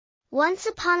Once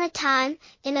upon a time,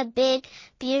 in a big,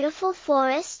 beautiful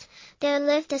forest, there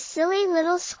lived a silly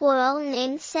little squirrel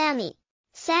named Sammy.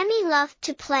 Sammy loved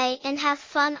to play and have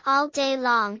fun all day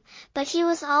long, but he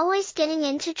was always getting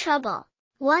into trouble.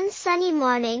 One sunny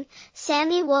morning,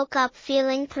 Sammy woke up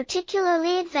feeling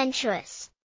particularly adventurous.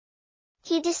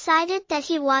 He decided that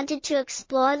he wanted to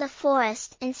explore the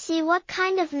forest and see what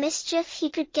kind of mischief he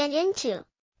could get into.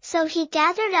 So he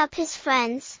gathered up his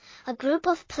friends, a group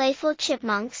of playful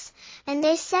chipmunks, and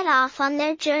they set off on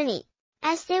their journey.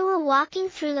 As they were walking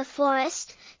through the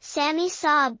forest, Sammy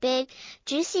saw a big,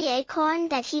 juicy acorn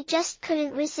that he just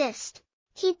couldn't resist.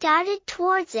 He darted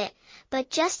towards it, but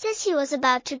just as he was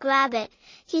about to grab it,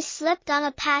 he slipped on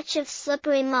a patch of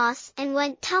slippery moss and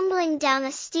went tumbling down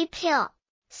a steep hill.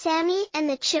 Sammy and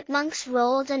the chipmunks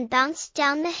rolled and bounced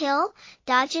down the hill,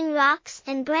 dodging rocks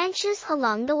and branches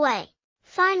along the way.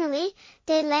 Finally,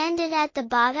 they landed at the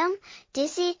bottom,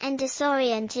 dizzy and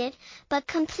disoriented, but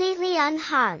completely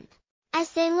unharmed.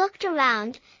 As they looked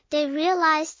around, they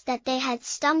realized that they had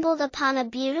stumbled upon a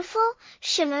beautiful,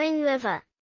 shimmering river.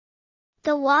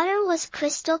 The water was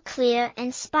crystal clear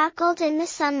and sparkled in the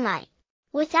sunlight.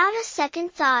 Without a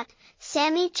second thought,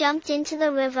 Sammy jumped into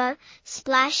the river,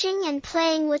 splashing and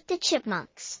playing with the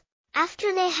chipmunks.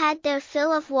 After they had their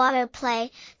fill of water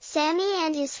play, Sammy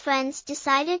and his friends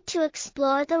decided to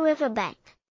explore the riverbank.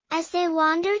 As they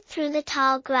wandered through the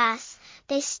tall grass,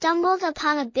 they stumbled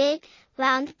upon a big,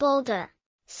 round boulder.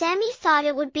 Sammy thought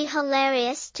it would be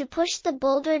hilarious to push the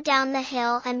boulder down the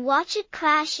hill and watch it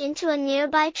crash into a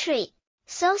nearby tree.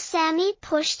 So Sammy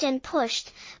pushed and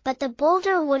pushed, but the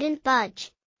boulder wouldn't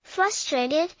budge.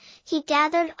 Frustrated, he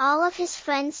gathered all of his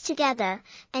friends together,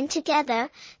 and together,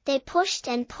 they pushed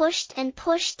and pushed and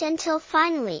pushed until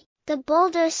finally, the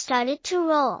boulder started to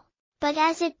roll. But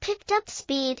as it picked up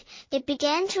speed, it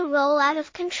began to roll out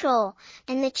of control,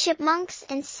 and the chipmunks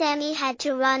and Sammy had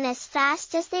to run as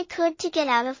fast as they could to get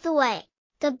out of the way.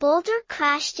 The boulder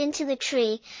crashed into the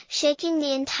tree, shaking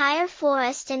the entire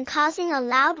forest and causing a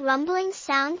loud rumbling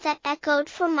sound that echoed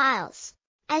for miles.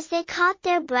 As they caught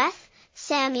their breath,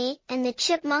 Sammy and the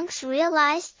chipmunks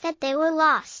realized that they were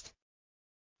lost.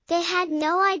 They had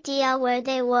no idea where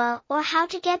they were or how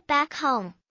to get back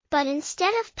home. But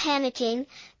instead of panicking,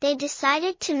 they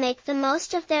decided to make the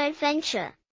most of their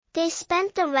adventure. They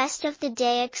spent the rest of the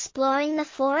day exploring the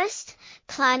forest,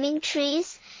 climbing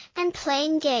trees, and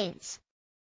playing games.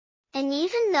 And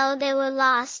even though they were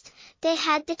lost, they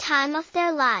had the time of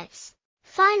their lives.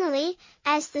 Finally,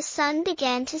 as the sun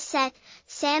began to set,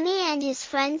 Sammy and his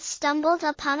friends stumbled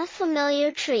upon a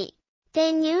familiar tree.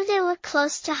 They knew they were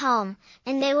close to home,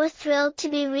 and they were thrilled to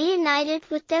be reunited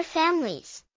with their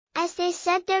families. As they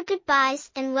said their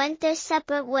goodbyes and went their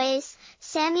separate ways,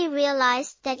 Sammy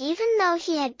realized that even though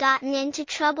he had gotten into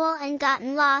trouble and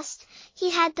gotten lost,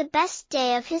 he had the best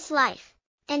day of his life.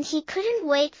 And he couldn't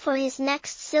wait for his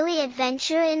next silly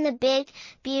adventure in the big,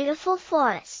 beautiful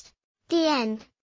forest. The end.